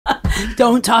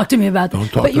Don't talk to me about that.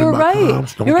 Don't talk but to me you're about right.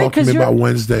 comps. Don't you're talk right, to me about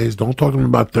Wednesdays. Don't talk to me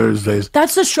about Thursdays.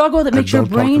 That's the struggle that makes your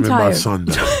brain tired. Don't talk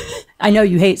to me about Sunday. I know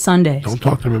you hate Sundays. Don't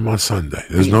talk to me about Sunday.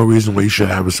 There's no reason why you should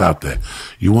have us out there.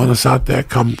 You want us out there?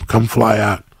 Come fly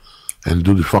out and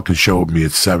do the fucking show with me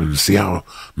at 7 and see how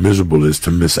miserable it is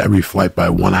to miss every flight by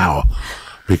 1 hour.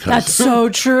 Because that's so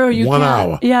true. You 1 can't,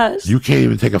 hour. Yes. You can't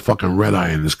even take a fucking red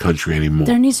eye in this country anymore.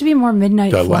 There needs to be more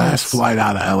midnight The flights. last flight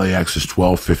out of LAX is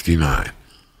 12:59.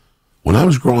 When I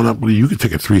was growing up, you could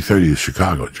take a 3:30 to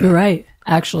Chicago, Jack. You're right,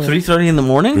 actually. 3:30 in the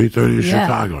morning? 3:30 to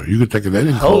Chicago. You could take it. They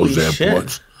didn't Holy close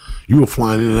airports. You were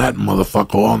flying into that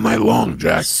motherfucker all night long,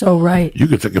 Jack. So right. You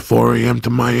could take a 4 a.m. to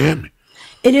Miami.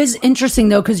 It is interesting,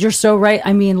 though, because you're so right.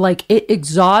 I mean, like, it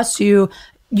exhausts you.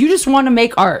 You just want to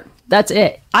make art. That's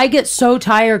it. I get so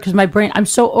tired because my brain, I'm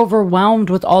so overwhelmed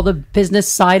with all the business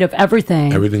side of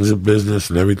everything. Everything's a business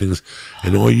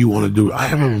and all you want to do.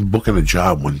 I remember booking a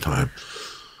job one time.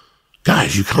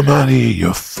 Guys, you come out here,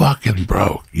 you're fucking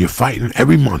broke. You're fighting.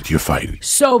 Every month you're fighting.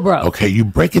 So broke. Okay, you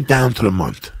break it down to the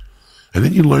month. And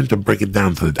then you learn to break it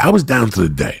down to I was down to the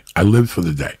day. I lived for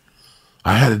the day.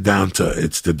 I had it down to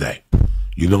it's the day.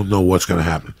 You don't know what's going to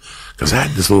happen. Because I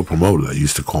had this little promoter that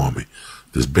used to call me.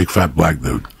 This big fat black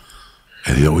dude.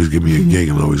 And he'd always give me a gig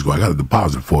and always go, I got a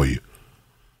deposit for you.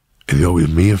 And he always,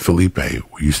 me and Felipe,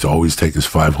 we used to always take his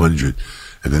 500.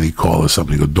 And then he'd call us up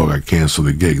and he'd go, dog, I canceled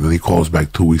the gig. And then he calls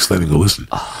back 2 weeks later and go, listen,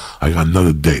 I got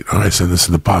another date. All right, send us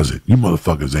a deposit. You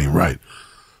motherfuckers ain't right.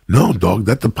 No, dog,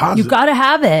 that deposit. You got to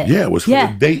have it. Yeah, it was for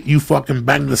the date you fucking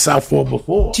banged the South for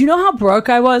before. Do you know how broke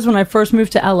I was when I first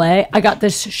moved to LA? I got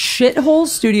this shithole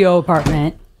studio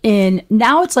apartment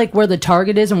now it's like where the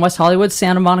Target is in West Hollywood,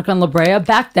 Santa Monica and La Brea.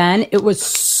 Back then, it was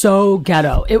so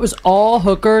ghetto. It was all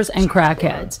hookers and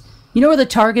crackheads. You know where the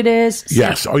Target is?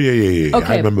 Yes. Oh, yeah.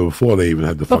 Okay. I remember before they even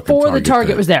had the fucking Before Target the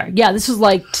Target was there. Yeah, this was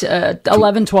like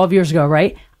 11, 12 years ago,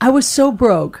 right? I was so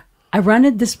broke. I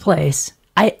rented this place.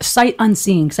 Sight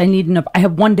unseen, because I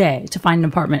have 1 day to find an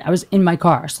apartment. I was in my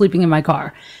car, sleeping in my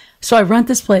car. So I rent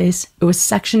this place. It was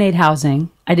Section 8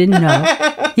 housing. I didn't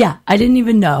know. Yeah, I didn't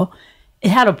even know. It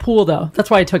had a pool, though.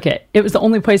 That's why I took it. It was the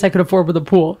only place I could afford with a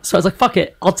pool. So I was like, fuck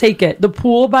it. I'll take it. The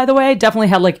pool, by the way, definitely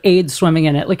had like AIDS swimming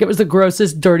in it. Like it was the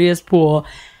grossest, dirtiest pool.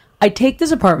 I take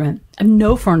this apartment. I have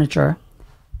no furniture.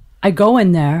 I go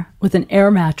in there with an air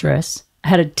mattress. I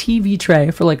had a TV tray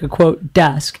for like a, quote,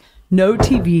 desk. No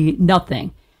TV,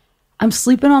 nothing. I'm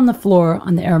sleeping on the floor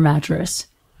on the air mattress.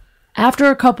 After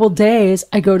a couple days,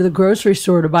 I go to the grocery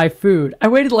store to buy food. I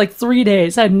waited like 3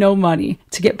 days. I had no money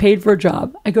to get paid for a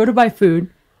job. I go to buy food.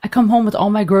 I come home with all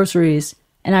my groceries,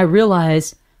 and I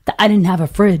realize that I didn't have a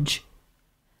fridge.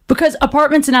 Because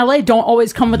apartments in LA don't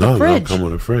always come with a fridge. No, come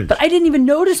with a fridge. But I didn't even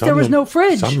notice there was no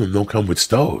fridge. Some of them don't come with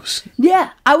stoves.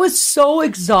 Yeah, I was so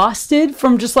exhausted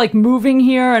from just like moving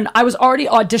here, and I was already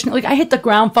auditioning. Like I hit the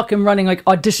ground fucking running, like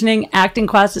auditioning, acting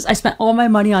classes. I spent all my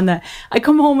money on that. I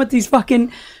come home with these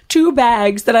fucking 2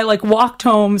 bags that I like walked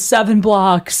home 7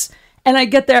 blocks, and I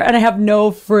get there and I have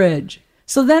no fridge.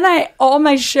 So then all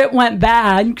my shit went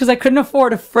bad because I couldn't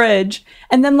afford a fridge.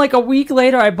 And then like a week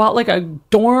later, I bought like a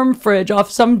dorm fridge off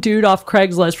some dude off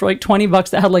Craigslist for like $20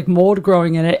 that had like mold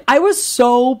growing in it. I was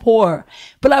so poor,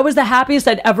 but I was the happiest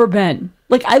I'd ever been.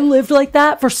 Like I lived like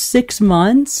that for 6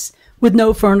 months with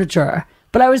no furniture.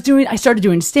 But I started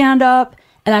doing stand up,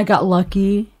 and I got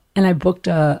lucky and I booked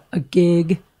a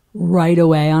gig right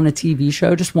away on a TV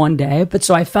show, just 1 day. But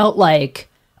so I felt like,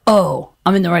 oh,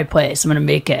 I'm in the right place. I'm going to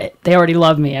make it. They already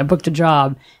love me. I booked a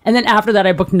job. And then after that,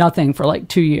 I booked nothing for like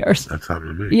 2 years. That's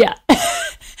happened to me. Yeah.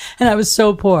 And I was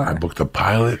so poor. I booked a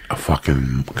pilot, a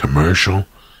fucking commercial,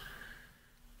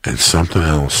 and something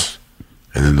else.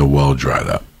 And then the well dried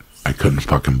up. I couldn't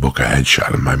fucking book a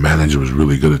headshot. And my manager was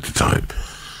really good at the time.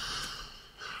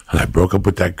 And I broke up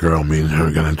with that girl. Me and her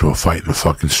got into a fight in the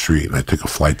fucking street. And I took a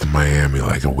flight to Miami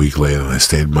like a week later. And I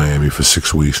stayed in Miami for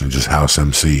 6 weeks and just house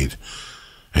MC'd.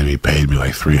 And he paid me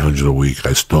like $300 a week.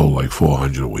 I stole like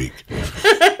 $400 a week.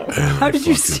 How did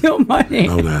you steal money?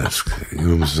 Don't ask. You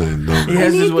know what I'm saying? Don't He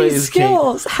has his ways.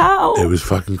 Skills. How? It was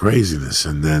fucking craziness.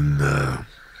 And then,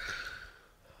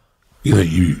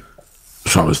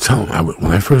 so I was telling him,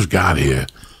 when I first got here,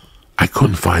 I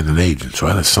couldn't find an agent. So I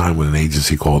had to sign with an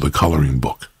agency called The Coloring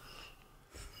Book.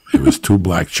 It was 2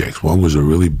 black chicks. One was a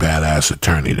really badass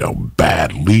attorney, though.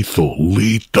 Bad, lethal.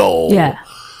 Yeah.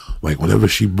 Like, whenever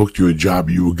she booked you a job,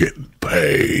 you were getting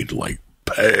paid.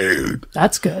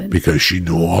 That's good. Because she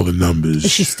knew all the numbers. Is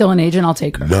she still an agent? I'll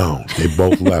take her. No, they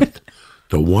both left.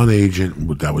 The one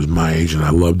agent, that was my agent,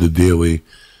 I loved her dearly.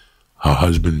 Her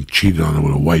husband cheated on her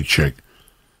with a white chick.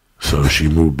 So she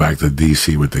moved back to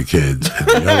D.C. with the kids. And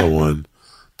the other one,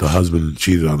 the husband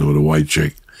cheated on her with a white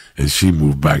chick. and she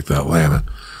moved back to Atlanta.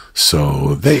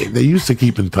 So they used to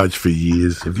keep in touch for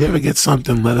years. If you ever get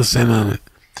something, let us in on it.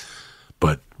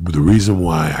 But the reason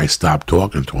why I stopped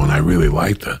talking to her, and I really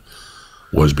liked her,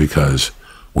 was because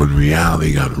when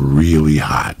reality got really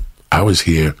hot, I was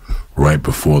here right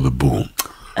before the boom.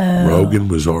 Rogan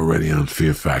was already on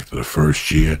Fear Factor the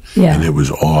first year, and it was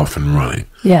off and running.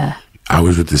 Yeah. I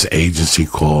was with this agency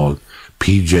called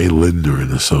PJ Linder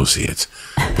and Associates.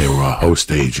 They were a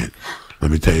host agent.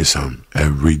 Let me tell you something.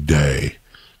 Every day,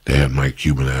 they had my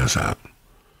Cuban ass out.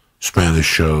 Spanish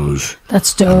shows,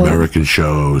 that's dope. American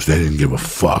shows, they didn't give a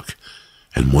fuck.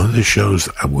 And one of the shows,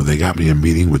 well, they got me a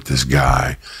meeting with this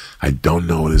guy. I don't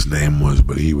know what his name was,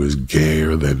 but he was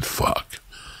gayer than fuck.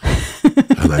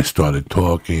 And I started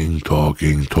talking.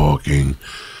 And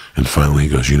finally he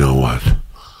goes, you know what?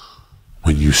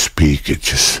 When you speak, it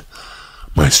just,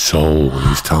 my soul, when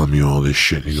he's telling me all this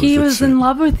shit. He was in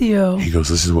love with you. He goes,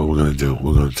 this is what we're going to do.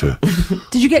 We're going to...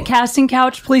 Did you get casting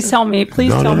couch? Please tell me.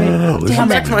 Please tell me. No. Come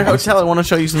back to my hotel. I want to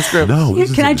show you some scripts. No.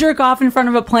 Can I jerk off in front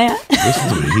of a plant? Listen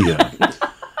to me.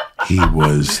 He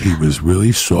was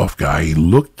really soft guy. He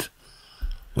looked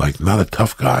like not a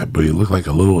tough guy, but he looked like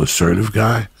a little assertive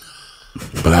guy.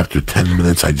 But after 10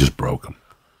 minutes, I just broke him.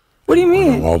 What do you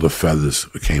mean? All the feathers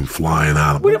came flying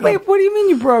out of him. Wait, what do you mean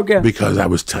you broke him? Because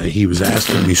he was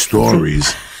asking me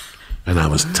stories, and I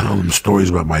was telling him stories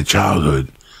about my childhood,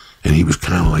 and he was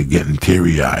kind of like getting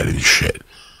teary-eyed and shit.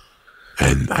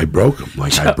 And I broke him.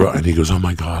 And he goes, oh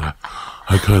my God,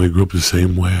 I kind of grew up the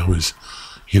same way.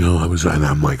 And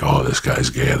I'm like, oh, this guy's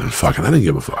gayer than fucking. I didn't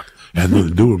give a fuck. It had nothing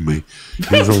to do with me. He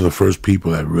was one of the first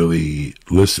people that really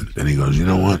listened. And he goes, you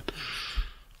know what?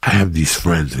 I have these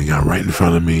friends. And he got right in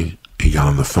front of me. He got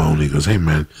on the phone. He goes, hey,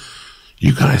 man,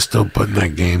 you guys still putting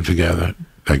that game together,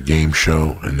 that game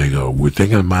show? And they go, we're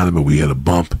thinking about it, but we hit a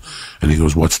bump. And he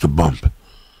goes, what's the bump?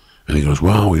 And he goes,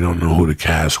 well, we don't know who to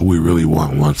cast. Who we really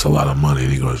wants a lot of money.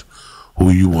 And he goes,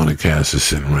 who you want to cast is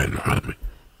sitting right in front of me.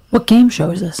 What game show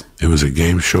is this? It was a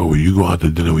game show where you go out to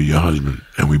dinner with your husband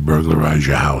and we burglarize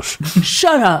your house.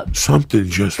 Shut up. Something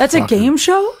just That's a game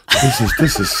show? This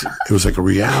is it was like a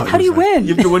reality. How do you win?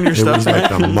 You have to win your stuff.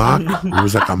 It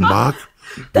was like a mock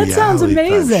That sounds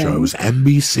amazing. Show. It was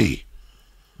NBC.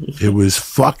 It was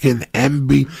fucking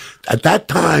MB. At that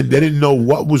time, they didn't know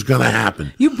what was going to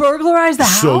happen. You burglarized the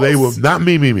house? So they were not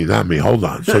me. Hold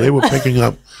on. So they were picking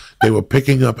up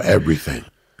everything.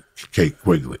 Okay,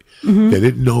 Quigley. Mm-hmm. They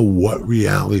didn't know what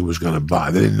reality was going to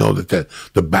buy. They didn't know that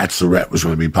the Bachelorette was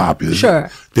going to be popular. Sure.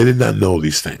 They did not know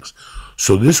these things.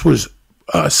 So this was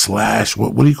slash.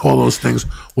 What do you call those things?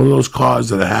 What are those cars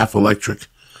that are half electric,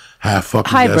 half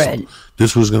fucking hybrid?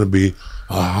 This was going to be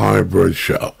a hybrid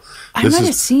show. I might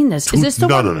have seen this. Is this the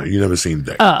one? No. You never seen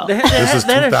Dick. Oh. They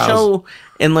had a show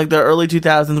in like the early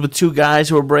 2000s with two guys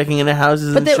who were breaking into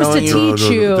houses. But that was to teach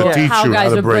you how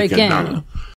guys would break in. No.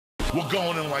 We're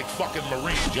going in like fucking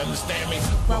Marines. You understand me?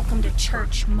 Welcome to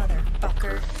church,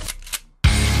 motherfucker.